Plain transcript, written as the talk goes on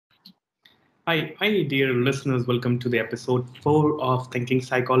Hi, dear listeners. Welcome to the episode 4 of Thinking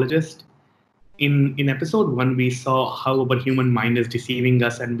Psychologist. In episode 1, we saw how our human mind is deceiving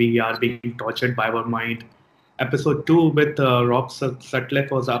us and we are being tortured by our mind. Episode 2 with Rob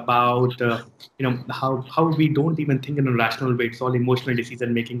Sutcliffe was about how we don't even think in a rational way. It's all emotional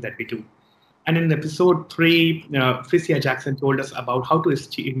decision making that we do. And in episode 3, Tricia Jackson told us about how to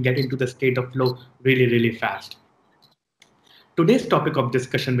get into the state of flow really, really fast. Today's topic of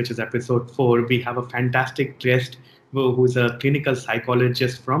discussion, which is episode 4, we have a fantastic guest who's a clinical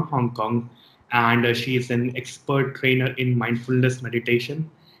psychologist from Hong Kong, and she is an expert trainer in mindfulness meditation.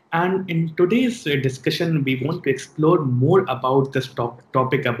 And in today's discussion, we want to explore more about this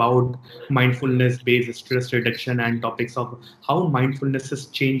topic about mindfulness based stress reduction and topics of how mindfulness is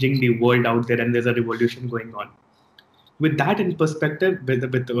changing the world out there, and there's a revolution going on. With that in perspective,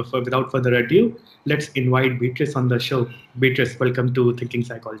 without further ado, let's invite Beatrice on the show. Beatrice, welcome to Thinking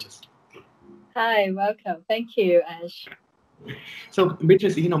Psychologist. Hi, welcome. Thank you, Ash. So,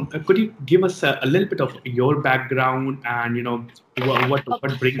 Beatrice, could you give us a little bit of your background and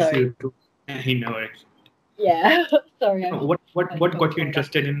what brings you to Yeah, sorry. What got you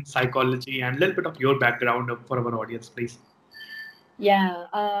interested in psychology and a little bit of your background for our audience, please? Yeah.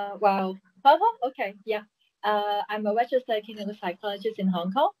 Okay. Yeah. I'm a registered clinical psychologist in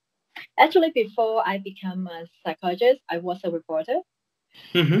Hong Kong. Actually, before I become a psychologist, I was a reporter,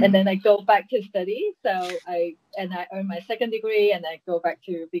 and then I go back to study. So I earn my second degree, and I go back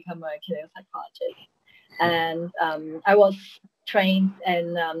to become a clinical psychologist. And I was trained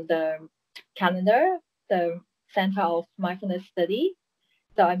in the Canada, the Center of Mindfulness Study.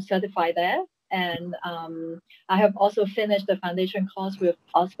 So I'm certified there. And I have also finished the foundation course with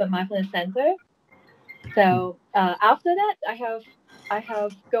Oxford Mindfulness Center. So after that, I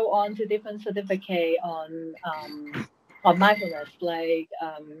have go on to different certificate on mindfulness, like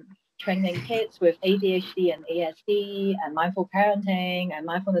training kids with ADHD and ASD, and mindful parenting, and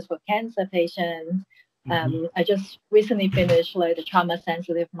mindfulness for cancer patients. I just recently finished like the trauma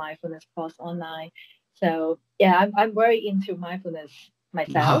sensitive mindfulness course online. So yeah, I'm very into mindfulness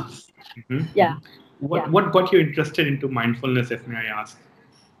myself. Yeah. What got you interested into mindfulness, if may I ask?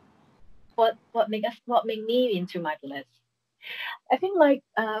 What made me into mindfulness? I think like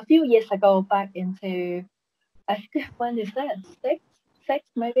a few years ago, back into I think when is that six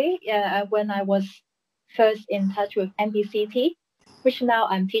maybe? Yeah, when I was first in touch with MBCT, which now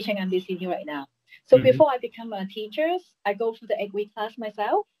I'm teaching MBCT right now. So before I become a teacher, I go through the 8-week class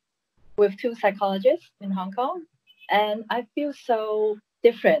myself with 2 psychologists in Hong Kong, and I feel so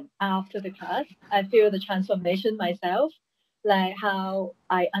different after the class. I feel the transformation myself, like how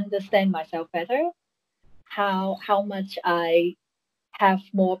I understand myself better, how much I have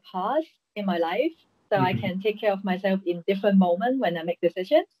more pause in my life, so I can take care of myself in different moments when I make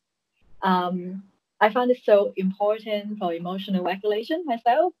decisions. I find it so important for emotional regulation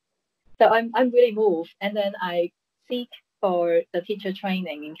myself. So I'm really moved, and then I seek for the teacher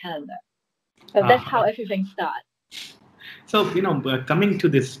training in Canada. So that's how everything starts. So coming to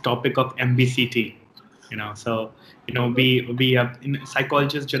this topic of MBCT, we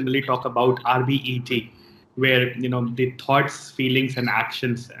psychologists generally talk about RBET, where the thoughts, feelings, and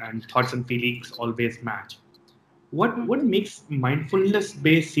actions, and thoughts and feelings always match. What makes mindfulness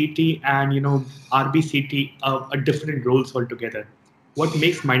based CT and RBCT a different roles altogether? What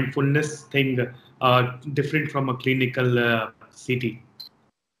makes mindfulness thing different from a clinical CT?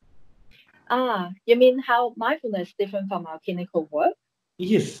 You mean how mindfulness is different from our clinical work?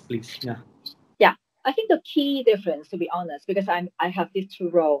 Yes, please. Yeah. Yeah, I think the key difference, to be honest, because I have these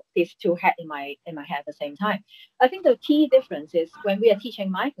two head in my head at the same time. I think the key difference is when we are teaching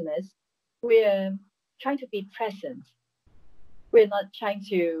mindfulness, we're trying to be present. We're not trying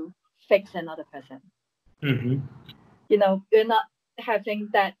to fix another person. We're not having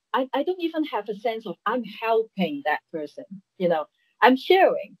that. I don't even have a sense of I'm helping that person. I'm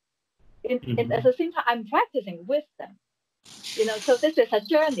sharing. At the same time, I'm practicing with them. So this is a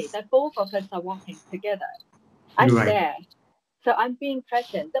journey that both of us are walking together. I'm Right. there. So I'm being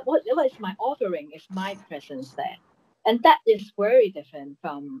present. That what is my offering is my presence there. And that is very different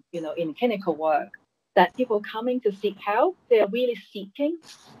from, in clinical work, that people coming to seek help, they're really seeking.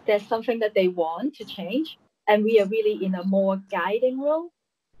 There's something that they want to change. And we are really in a more guiding role,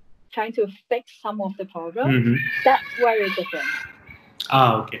 trying to fix some of the problems. That's very different.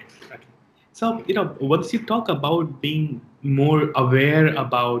 Okay. So, once you talk about being more aware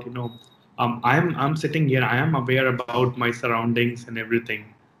about, I'm sitting here, I am aware about my surroundings and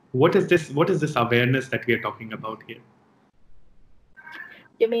everything. What is this? What is this awareness that we are talking about here?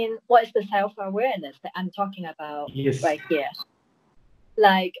 You mean what is the self-awareness that I'm talking about Yes. right here?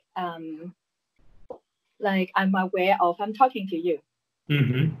 Like, Like I'm aware of, I'm talking to you.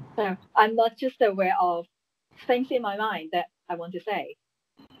 Mm-hmm. So I'm not just aware of things in my mind that I want to say.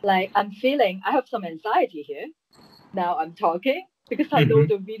 Like I'm feeling, I have some anxiety here. Now I'm talking because I know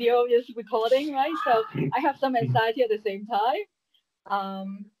Mm-hmm. the video is recording, right? So I have some anxiety at the same time.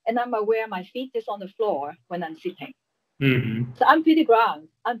 And I'm aware my feet is on the floor when I'm sitting. Mm-hmm. So I'm pretty ground.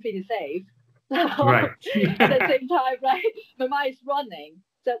 I'm pretty safe. Right. So at the same time, right, my mind is running.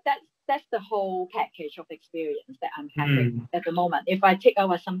 So that's the whole package of experience that I'm having Mm. at the moment. If I take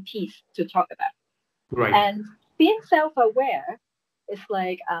over some piece to talk about, Right. and being self-aware is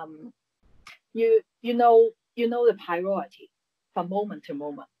like you know the priority from moment to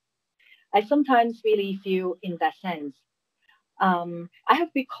moment. I sometimes really feel in that sense. I have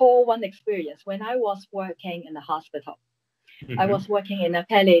recalled one experience when I was working in the hospital. I Mm-hmm. was working in a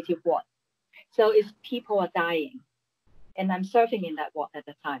palliative ward. So it's people are dying, and I'm serving in that ward at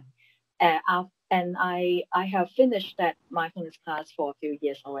the time. And I have finished that mindfulness class for a few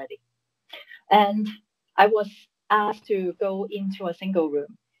years already. And I was asked to go into a single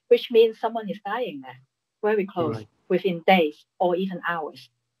room, which means someone is dying there, very close, Right. within days or even hours,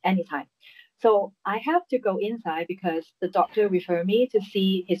 anytime. So I have to go inside because the doctor referred me to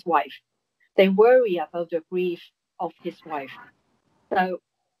see his wife. They worry about the grief of his wife. So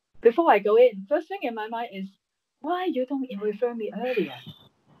before I go in, first thing in my mind is, why you don't refer me earlier?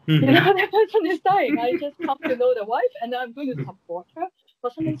 You know, Mm-hmm. that person is dying. I just come to know the wife and I'm going to support her for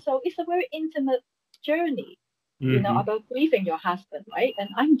something. So it's a very intimate journey, Mm-hmm. about grieving your husband, right? And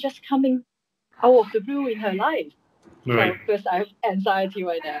I'm just coming out of the blue in her life. Right. So first I have anxiety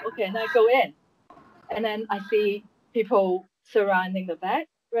right there. Okay, and I go in. And then I see people surrounding the bed,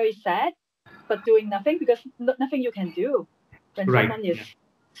 very sad, but doing nothing because nothing you can do when Right. someone is Yeah.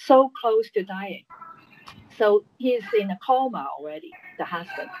 so close to dying. So he is in a coma already, the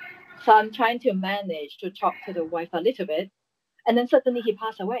husband. So I'm trying to manage to talk to the wife a little bit. And then suddenly he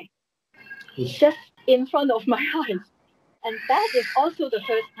passed away just in front of my eyes. And that is also the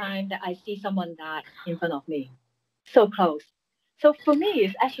first time that I see someone die in front of me, so close. So for me,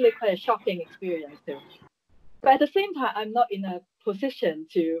 it's actually quite a shocking experience too. But at the same time, I'm not in a position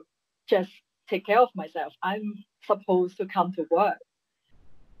to just take care of myself. I'm supposed to come to work.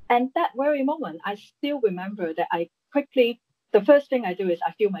 And that very moment, I still remember that I quickly, the first thing I do is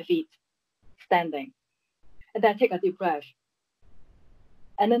I feel my feet standing. And then I take a deep breath.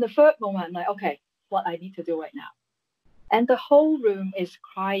 And then the third moment, I'm like, okay, what I need to do right now. And the whole room is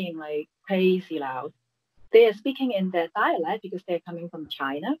crying like crazy loud. They are speaking in their dialect because they're coming from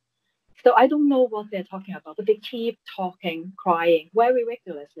China. So I don't know what they're talking about, but they keep talking, crying very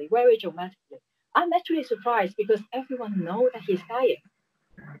regularly, very dramatically. I'm actually surprised because everyone knows that he's dying.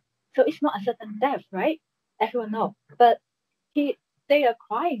 So it's not a sudden death, right? Everyone knows. But he they are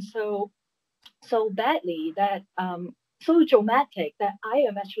crying so badly that so dramatic that I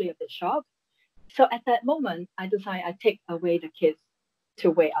am actually a bit shocked. So at that moment, I decide I take away the kids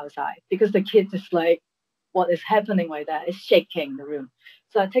to wait outside because the kids is like, what is happening right there? It's shaking the room.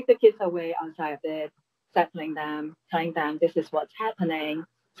 So I take the kids away outside a bit, settling them, telling them this is what's happening.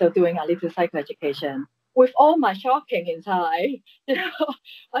 So doing a little psychoeducation with all my shocking inside. You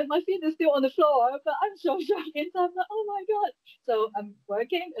know, my feet is still on the floor, but I'm so shocked inside. I'm like, oh my God. So I'm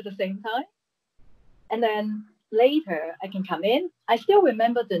working at the same time. And then later I can come in. I still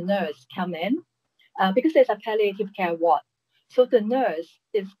remember the nurse come in because there's a palliative care ward. So the nurse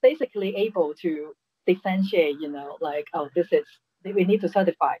is basically able to differentiate, like, oh, this is, we need to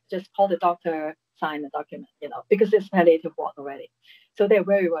certify. Just call the doctor, sign the document, because it's palliative ward already. So they're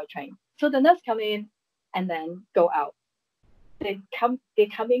very well trained. So the nurse come in and then go out. They come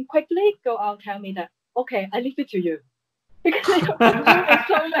in quickly, go out, tell me that, okay, I leave it to you. Because the room is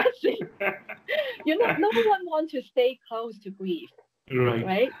so messy. No one wants to stay close to grief, Right.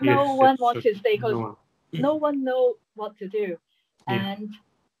 right? Yes. No Yes. one wants to stay No close. one. No one know what to do. Yeah.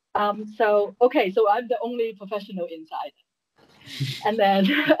 And so okay, so I'm the only professional inside. And then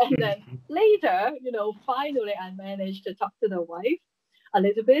and then later, finally I managed to talk to the wife a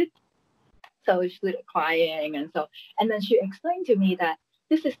little bit. So she's crying and then she explained to me that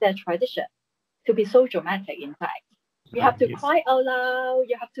this is their tradition to be so dramatic, in fact. You have to Yes. cry out loud,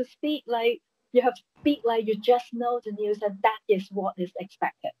 you have to speak like you just know the news, and that is what is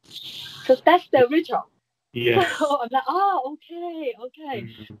expected. So that's the ritual. So Yes. I'm like, oh, okay.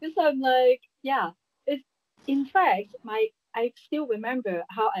 Mhm. Because I'm like, yeah. It's in fact, I still remember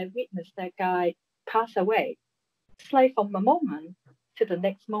how I witnessed that guy pass away. It's like from a moment to the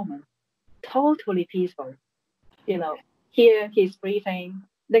next moment, totally peaceful. You know, here he's breathing,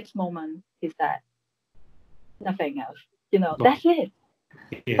 next moment he's dead. Nothing else. Wow. That's it.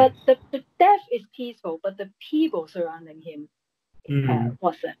 Yeah. But the death is peaceful, but the people surrounding him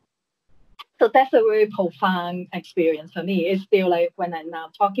wasn't. So that's a very profound experience for me. It's still like when I'm now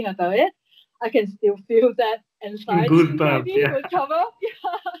talking about it, I can still feel that anxiety inside Goosebumps. me Yeah. will come up.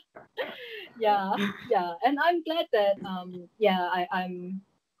 Yeah, yeah. And I'm glad that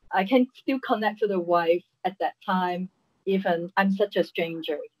I can still connect to the wife at that time. Even I'm such a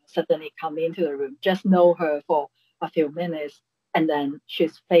stranger, suddenly come into the room, just know her for a few minutes, and then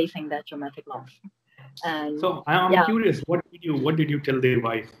she's facing that dramatic loss. And So I'm yeah, curious, what did you tell the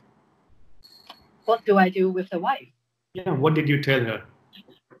wife? what do I do with the wife? Yeah, what did you tell her?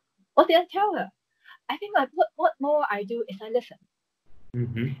 What did I tell her? I think what more I do is I listen.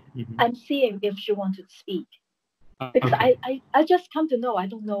 Mm-hmm. Mm-hmm. I'm seeing if she wanted to speak. Because Okay. I just come to know I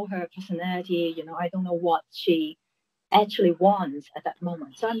don't know her personality, I don't know what she actually wants at that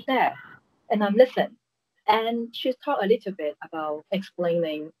moment. So I'm there and I'm listening. And she talked a little bit about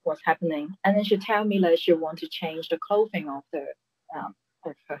explaining what's happening. And then she tell me that she want to change the clothing of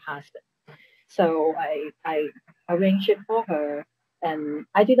her husband. So I arranged it for her and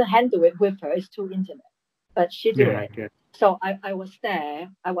I didn't handle it with her, it's too intimate. But she Yeah, do right. it. Yeah. So I was there,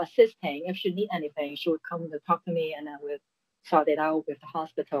 I was assisting. If she need anything, she would come to talk to me and I would sort it out with the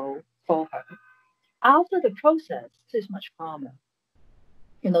hospital for her. After the process, she's much calmer.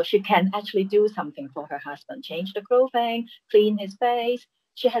 She can actually do something for her husband, change the clothing, clean his face.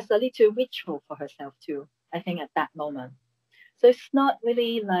 She has a little ritual for herself too, I think, at that moment. So it's not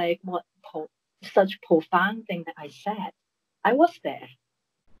really like such profound thing that I said. I was there.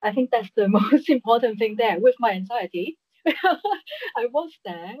 I think that's the most important thing there with my anxiety. I was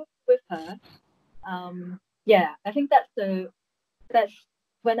there with her. Yeah, I think that's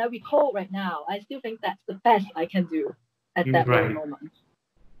when I recall right now, I still think that's the best I can do at that very Right. moment.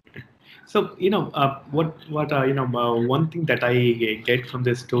 So, one thing that I get from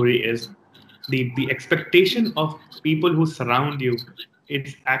this story is the expectation of people who surround you.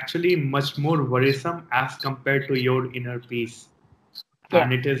 It's actually much more worrisome as compared to your inner peace, Yeah,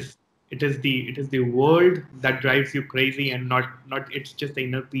 and it is the world that drives you crazy, and not it's just the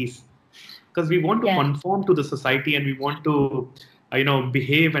inner peace, because we want to yeah, conform to the society and we want to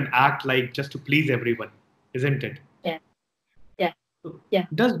behave and act like just to please everyone, isn't it? yeah, yeah, So yeah,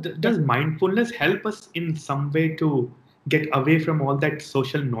 yeah. does mindfulness help us in some way to get away from all that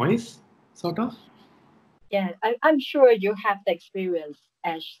social noise, sort of? Yeah, I'm sure you have the experience,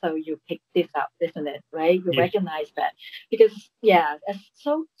 Ash, so you pick this up, isn't it? Right? You Yeah. recognize that because, yeah, it's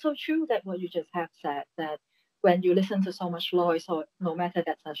so true that what you just have said that when you listen to so much noise, or no matter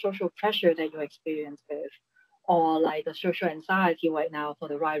that's a social pressure that you experience with, or like the social anxiety right now for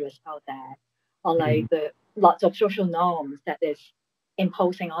the virus out there, or Mhm. like the lots of social norms that is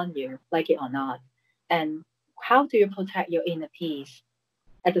imposing on you, like it or not, and how do you protect your inner peace?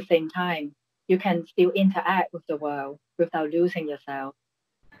 At the same time, you can still interact with the world without losing yourself.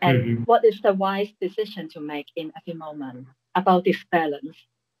 And Mhm. what is the wise decision to make in every moment about this balance,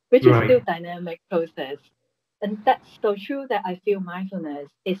 which is Right. still dynamic process. And that's so true that I feel mindfulness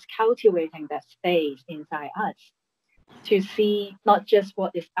is cultivating that space inside us to see not just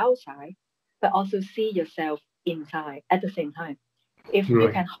what is outside, but also see yourself inside at the same time. If you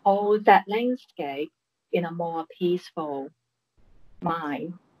Right. can hold that landscape in a more peaceful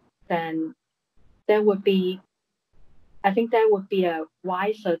mind, then there would be, I think there would be a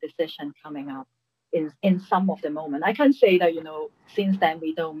wiser decision coming up in some of the moment. I can't say that, since then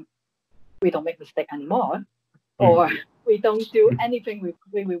we don't make mistake anymore, or Mhm. we don't do anything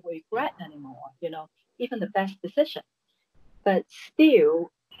we regret anymore, even the best decision. But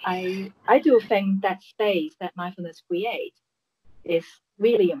still, I do think that space that mindfulness creates is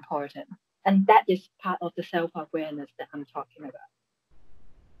really important. And that is part of the self-awareness that I'm talking about.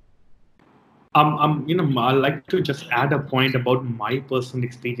 I'd like to just add a point about my personal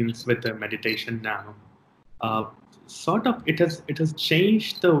experience with the meditation now. Uh, Sort of, it has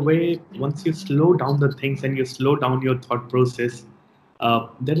changed the way once you slow down the things and you slow down your thought process.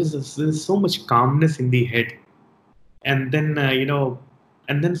 There is so much calmness in the head, and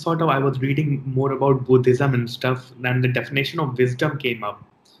then sort of I was reading more about Buddhism and stuff, and the definition of wisdom came up.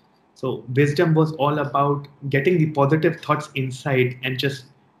 So wisdom was all about getting the positive thoughts inside and just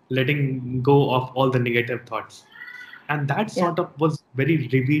letting go of all the negative thoughts. And that Yeah, sort of was very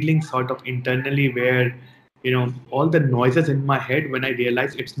revealing, sort of internally, where all the noises in my head, when I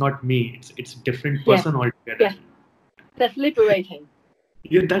realized it's not me, it's a different yeah, person altogether. yeah. That's liberating.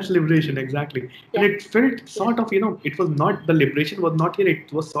 Yeah, that's liberation, exactly. And Yeah, it felt yeah, sort of, it was not, the liberation was not here,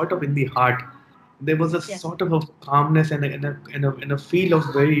 it was sort of in the heart. There was a yeah, sort of a calmness and a feel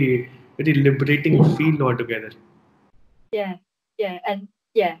of very, very liberating feel altogether. yeah. Yeah, and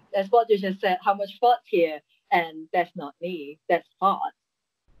yeah, that's what you just said. How much thought here, and that's not me. That's thought.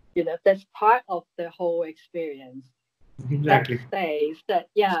 That's part of the whole experience. That Exactly. space. That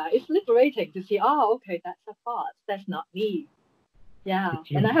yeah, it's liberating to see. Oh, okay, that's a thought. That's not me. Yeah,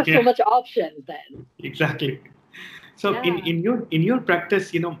 and I have so Yeah, much options then. exactly. So Yeah. in your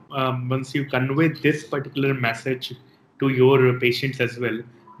practice, once you convey this particular message to your patients as well,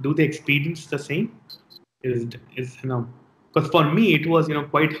 do they experience the same? Is because for me it was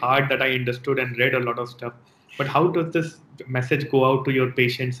quite hard that I understood and read a lot of stuff. But how does this message go out to your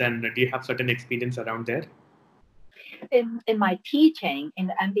patients, and do you have certain experience around there? In my teaching in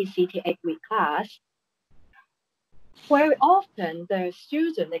the MBCT 8-week class, very often the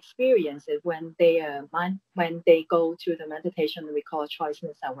student experiences when they go to the meditation we call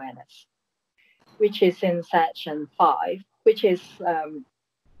choiceless awareness, which is in section 5, which is a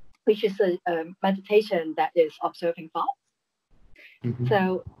meditation that is observing thoughts. Mm-hmm.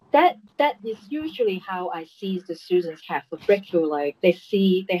 So that is usually how I see the students have a breakthrough. Like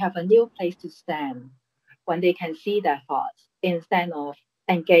they have a new place to stand when they can see their thoughts instead of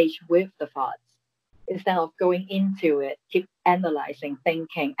engage with the thoughts, instead of going into it, keep analyzing,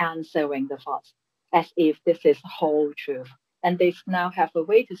 thinking, answering the thoughts as if this is whole truth. And they now have a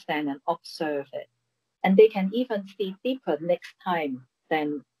way to stand and observe it. And they can even see deeper next time.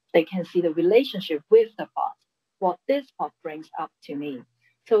 Then they can see the relationship with the thought, what this thought brings up to me.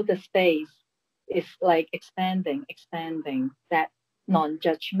 So the space is like expanding that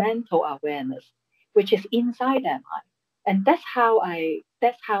non-judgmental awareness, which is inside them. And that's how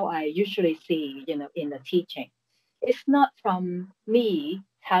I usually see, in the teaching. It's not from me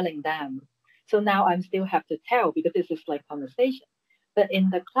telling them. So now I still have to tell because this is like conversation. But in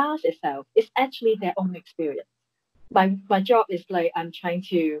the class itself, it's actually their own experience. My job is like I'm trying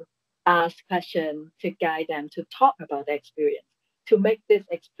to ask questions to guide them to talk about the experience, to make this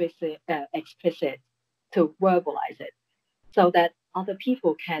explicit, to verbalize it, so that other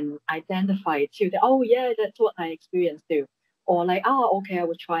people can identify it too. That, oh yeah, that's what I experienced too. Or like, oh okay, I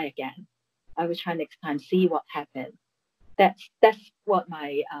will try again. I will try next time, see what happens. That's what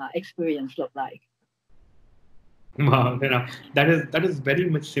my experience looked like. Wow, that is very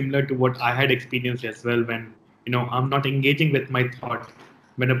much similar to what I had experienced as well. When I'm not engaging with my thought,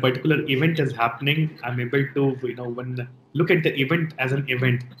 when a particular event is happening, I'm able to when look at the event as an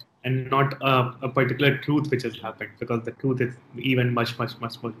event and not a particular truth which has happened, because the truth is even much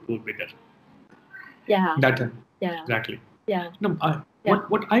more bigger. Yeah, That yeah, exactly. yeah, No, yeah.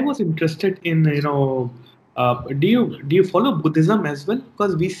 what I was interested in, do you follow Buddhism as well?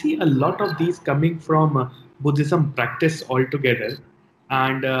 Because we see a lot of these coming from Buddhism practice altogether,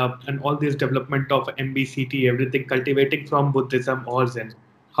 and all this development of MBCT, everything cultivating from Buddhism or Zen.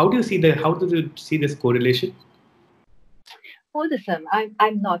 How do you see this correlation? Buddhism.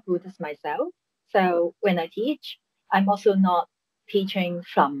 I'm not Buddhist myself, so when I teach, I'm also not teaching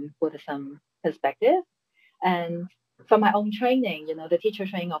from Buddhism perspective. And from my own training, the teacher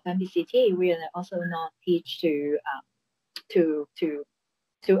training of MBCT, we are also not teach to to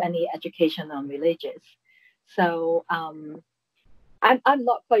to any education on religious. So I'm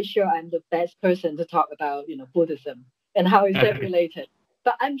not quite sure I'm the best person to talk about Buddhism and how is that related.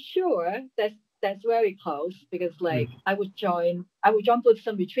 But I'm sure that's very close because like I would join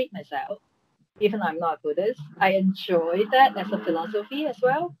Buddhism retreat myself, even I'm not Buddhist. I enjoy that as a philosophy as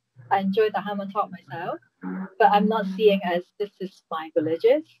well. I enjoy the Dharma talk myself, but I'm not seeing as this is my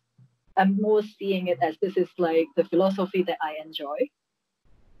religious. I'm more seeing it as this is like the philosophy that I enjoy.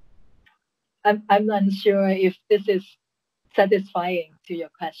 I'm not sure if this is satisfying to your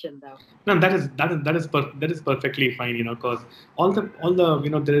question though. No, that is perfectly fine, because all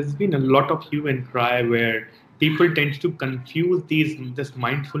the there has been a lot of hue and cry where people tend to confuse this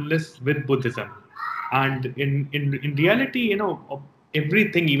mindfulness with Buddhism, and in reality,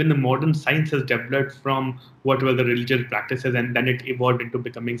 everything, even the modern science has developed from what were the religious practices, and then it evolved into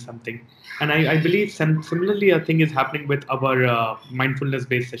becoming something. And I believe similarly a thing is happening with our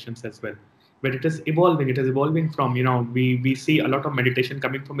mindfulness-based sessions as well, but it is evolving from we see a lot of meditation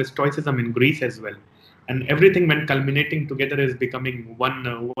coming from stoicism in Greece as well, and everything when culminating together is becoming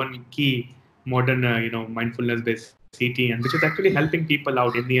one key modern mindfulness based CT, and which is actually helping people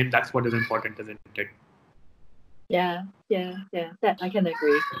out. In the end, that's what is important, isn't it? Yeah, yeah. That I can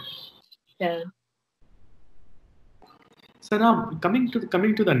agree. Yeah. So now coming to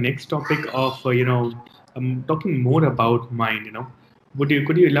the next topic of talking more about mind.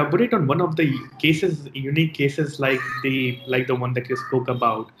 Could you elaborate on one of the unique cases like the one that you spoke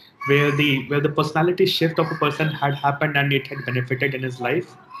about, where the personality shift of a person had happened and it had benefited in his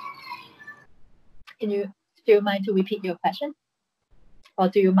life? Can you do you mind to repeat your question? Or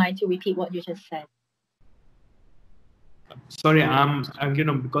do you mind to repeat what you just said? Sorry, I'm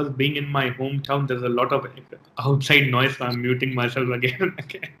because being in my hometown, there's a lot of outside noise, so I'm muting myself again.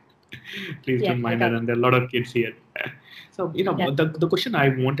 Okay. Please Yeah, don't I mind that. got it. And there are a lot of kids here. So, Yeah. the question I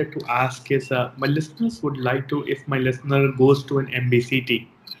wanted to ask is, my listeners would like to, if my listener goes to an MBCT,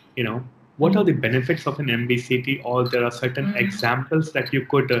 what are Mm, the benefits of an MBCT, or there are certain mm, examples that you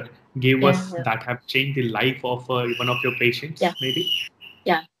could give yeah, us yeah, that have changed the life of one of your yeah, patients, maybe?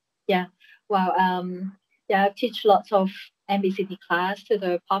 yeah, yeah. Well, yeah, I teach lots of MBCT class to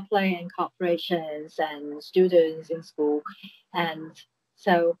the public and corporations and students in school, and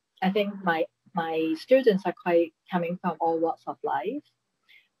so I think my students are quite coming from all walks of life,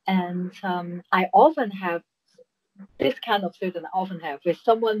 and I often have this kind of student. I often have with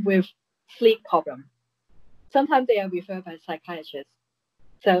someone with sleep problem. Sometimes they are referred by psychiatrists.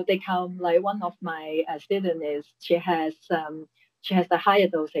 So they come like one of my students is she has the higher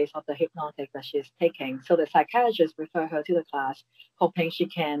dosage of the hypnotic that she's taking. So the psychiatrist refer her to the class, hoping she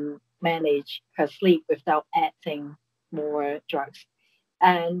can manage her sleep without adding more drugs.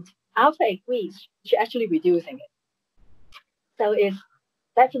 And after 8 weeks, she actually reducing it. So it's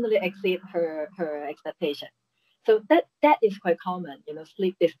definitely exceed her expectation. So that is quite common,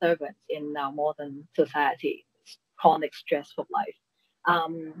 sleep disturbance in our modern society, chronic stressful life.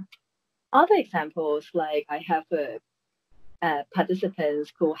 Um, Other examples, like I have a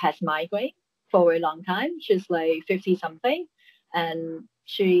participant who has migraine for a long time. She's like 50 something, and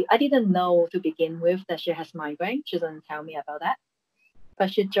I didn't know to begin with that she has migraine. She doesn't tell me about that.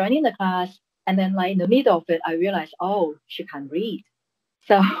 But she joined in the class, and then like in the middle of it, I realized, oh, she can read.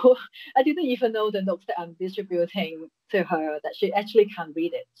 So I didn't even know the notes that I'm distributing to her that she actually can't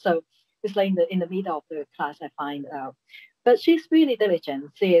read it. So it's like in the middle of the class I find out. But she's really diligent.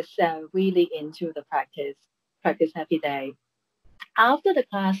 She is really into the practice every day. After the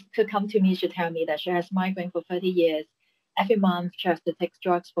class, to come to me, she tell me that she has migraine for 30 years. Every month she has to take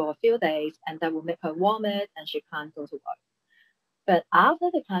drugs for a few days, and that will make her vomit, and she can't go to work. But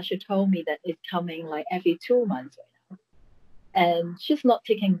after the class, she told me that it's coming like every 2 months, and she's not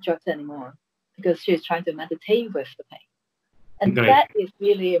taking drugs anymore because she's trying to meditate with the pain. And Great. that is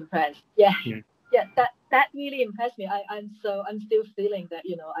really impressed. Yeah. Yeah. Yeah, that really impressed me. I'm still feeling that,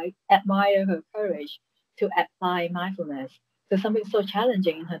 I admire her courage to apply mindfulness to something so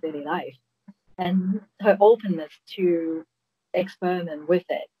challenging in her daily life. And her openness to experiment with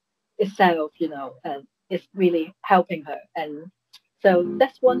it itself, is really helping her. And so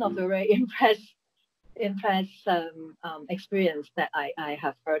that's one of the very experience that I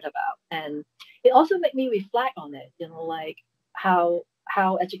have heard about. And it also made me reflect on it, like how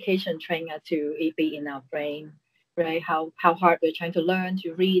education train us to be in our brain, right? How hard we're trying to learn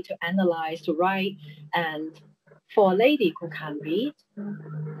to read, to analyze, to write. And for a lady who can read,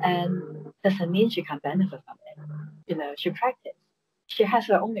 and doesn't mean she can benefit from it. She practice. She has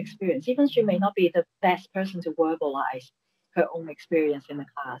her own experience. Even she may not be the best person to verbalize her own experience in the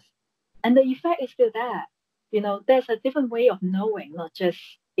class. And the effect is still there. There's a different way of knowing, not just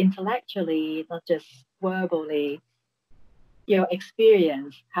intellectually, not just verbally. Your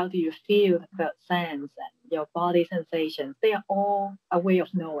experience, how do you feel the felt sense and your body sensations, they are all a way of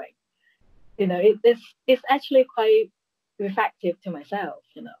knowing. It's actually quite reflective to myself,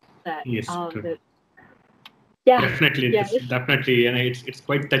 that Yes. True. yeah, Definitely, yeah, it's definitely, it's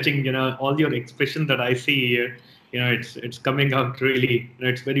quite touching. All your expression that I see here, it's coming out really.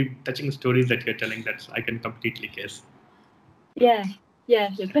 It's very touching stories that you're telling. That I can completely guess. yeah, yeah.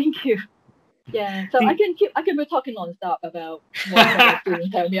 Thank you. Yeah, so The I can be talking nonstop about what my students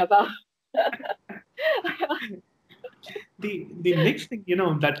tell me about. the next thing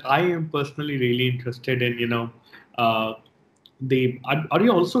that I am personally really interested in, uh, are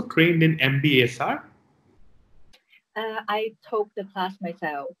you also trained in MBSR? I took the class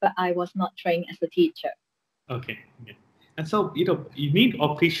myself, but I was not trained as a teacher. Okay. Yeah. And so, you need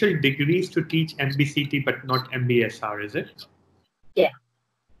official degrees to teach MBCT, but not MBSR, is it? Yeah,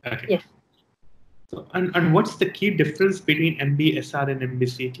 Okay. yes. So, and what's the key difference between MBSR and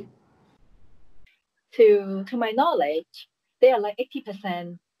MBCT? To my knowledge, they are like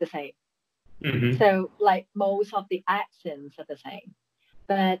 80% the same. Mm-hmm. So like most of the accents are the same.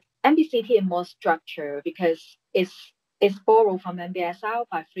 But MBCT is more structured because it's borrowed from MBSR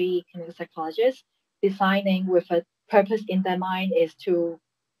by three clinical psychologists, designing with a purpose in their mind is to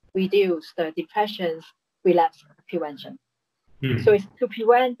reduce the depression's relapse prevention. So it's to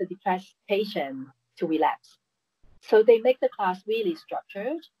prevent the depressed patient to relapse. So they make the class really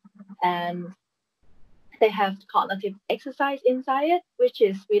structured, and they have cognitive exercise inside it, which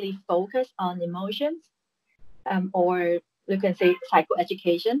is really focused on emotions, or you can say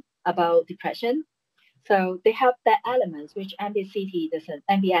psychoeducation about depression. So they have that elements which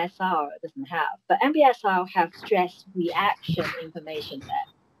MBSR doesn't have. But MBSR have stress reaction information there,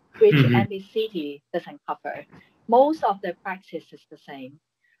 which Mm-hmm. MBCT doesn't cover. Most of the practice is the same.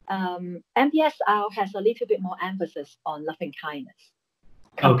 MBSR has a little bit more emphasis on loving kindness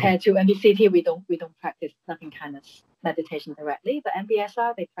Okay. compared to MBCT. We don't practice loving kindness meditation directly, but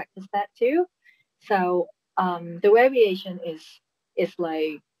MBSR they practice that too. So the variation is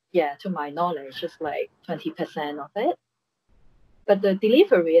like, yeah, to my knowledge, it's like 20% of it. But the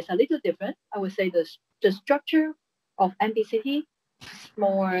delivery is a little different. I would say the structure of MBCT is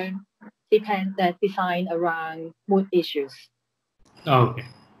more designed around mood issues. Okay.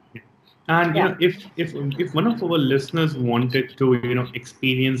 And Yeah. if one of our listeners wanted to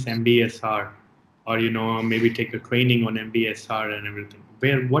experience MBSR, or maybe take a training on MBSR and everything,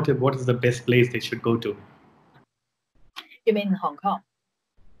 what is the best place they should go to? You mean in Hong Kong?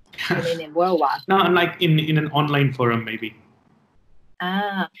 You mean in worldwide? No, like in an online forum maybe.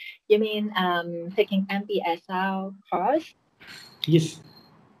 Ah, you mean taking MBSR course Yes.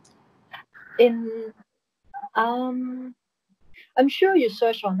 in I'm sure you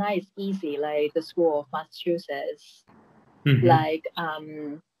search online is easy, like the School of Massachusetts, Mm-hmm. like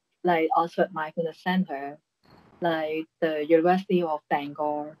Oxford Mindfulness Center, like the University of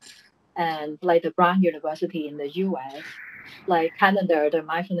Bangor, and like the Brown University in the US, like Canada,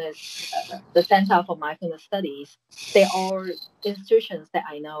 the Center for Mindfulness Studies. They are institutions that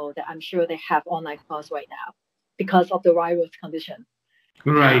I know that I'm sure they have online course right now because of the virus condition.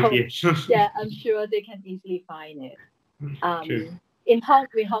 Right. So Yes. yeah, I'm sure they can easily find it. True. In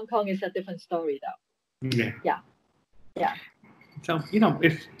Hong Kong is a different story though. Yeah. Yeah, yeah. So,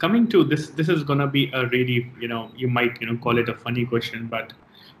 if coming to this is gonna be a really, you might, call it a funny question, but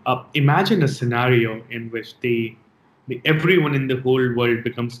imagine a scenario in which the everyone in the whole world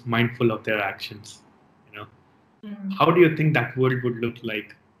becomes mindful of their actions. You know, Mm. how do you think that world would look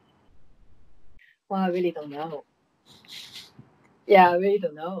like? Well, I really don't know. Yeah, I really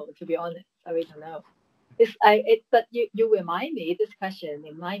don't know. To be honest, I really don't know. But you remind me, this question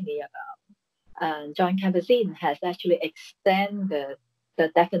remind me about John Kabat-Zinn has actually extended the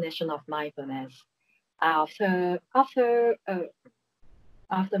definition of mindfulness after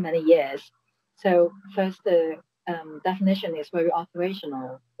after many years. So first, the definition is very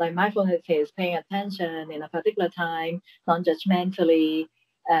operational. Like mindfulness is paying attention in a particular time, non-judgmentally,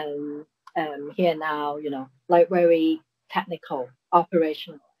 um, here and now. Like very technical,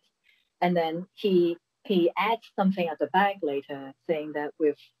 operational. And then he adds something at the back later, saying that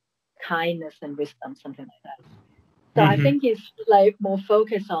with kindness and wisdom, something like that. So I Mm-hmm. think it's like more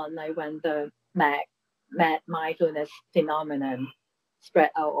focused on like when the mindfulness phenomenon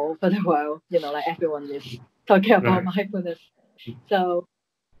spread out over the world, like everyone is talking about Right. mindfulness. So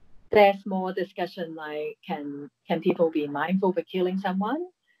there's more discussion like can people be mindful for killing someone?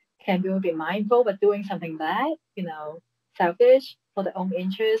 Can people be mindful but doing something bad, selfish for their own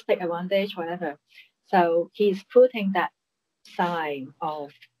interest, take advantage, whatever. So he's putting that sign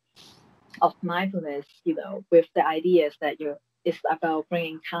of mindfulness, with the ideas that it's about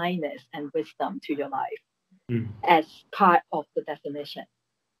bringing kindness and wisdom to your life Mm. as part of the definition.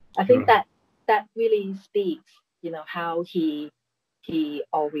 I think Right. that really speaks, how he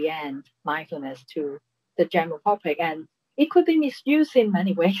orient mindfulness to the general public, and it could be misused in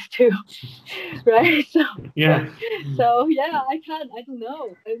many ways too, right? So, Yeah. so yeah, I don't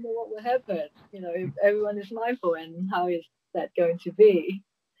know. I don't know what will happen, if everyone is mindful, and how is that going to be?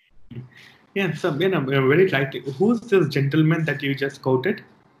 Yeah. So, very right. Who's this gentleman that you just quoted?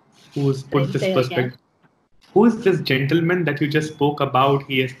 Who's Can put you this say it again? perspective? Who is this gentleman that you just spoke about?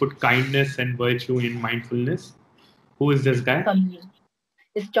 He has put kindness and virtue in mindfulness. Who is this guy?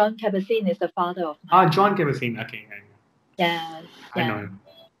 It's John Kabat-Zinn is the father of Ah, John mindfulness. Kabat-Zinn. Okay, yeah, Yes, I know yeah, him.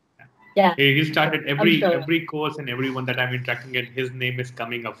 yeah. He started I'm sure. every course and everyone that I'm interacting with. His name is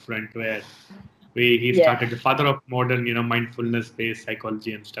coming up front where he Yeah, started the father of modern mindfulness-based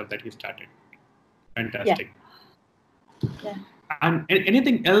psychology and stuff that he started. yeah, Fantastic. yeah. And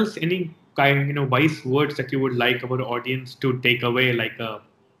anything else? Any kind wise words that you would like our audience to take away, like a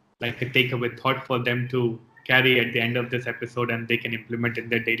takeaway thought for them to carry at the end of this episode, and they can implement in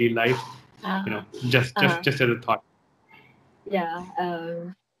their daily life. Uh, Just as a thought. yeah.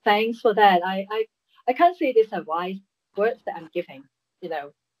 Thanks for that. I can't say this are wise words that I'm giving.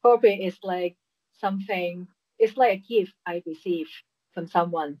 Probably it's like something. It's like a gift I received from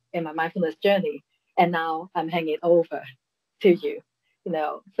someone in my mindfulness journey, and now I'm handing it over to you.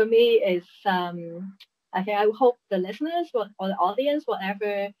 For me, it's I think I hope the listeners or the audience,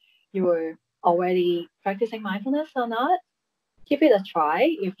 whatever you're already practicing mindfulness or not, give it a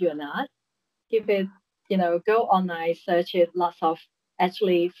try. If you're not, give it, go online, search it. Lots of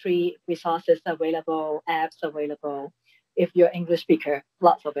actually free resources available, apps available. If you're English speaker,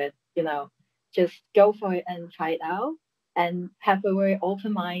 lots of it. Just go for it and try it out, and have a very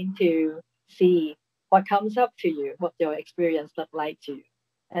open mind to see what comes up to you, what your experience look like to you,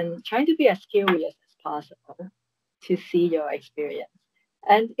 and trying to be as curious as possible to see your experience.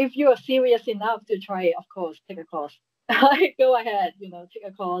 And if you are serious enough to try it, of course, take a course. Go ahead, take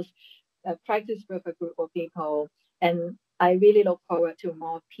a course, practice with a group of people. And I really look forward to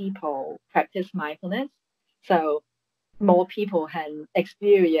more people practice mindfulness. So more people can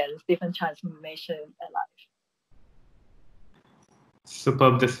experience different transformation in their life.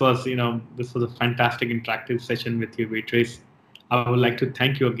 Superb. This was a fantastic interactive session with you, Beatrice. I would like to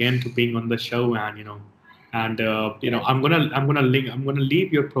thank you again for being on the show, Yes. I'm gonna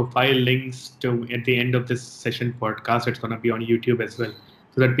leave your profile links to at the end of this session podcast. It's gonna be on YouTube as well,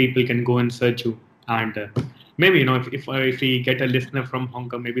 so that people can go and search you. And maybe if we get a listener from Hong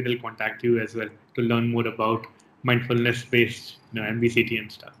Kong, maybe they'll contact you as well to learn more about mindfulness-based, MBCT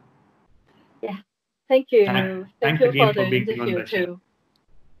and stuff. Yeah. Thank you. Thank Thanks you again for for the being on interview the show. too.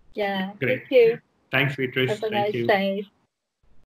 Yeah. Great. Thank you. Thanks, Beatrice. Have a Thank nice you. day.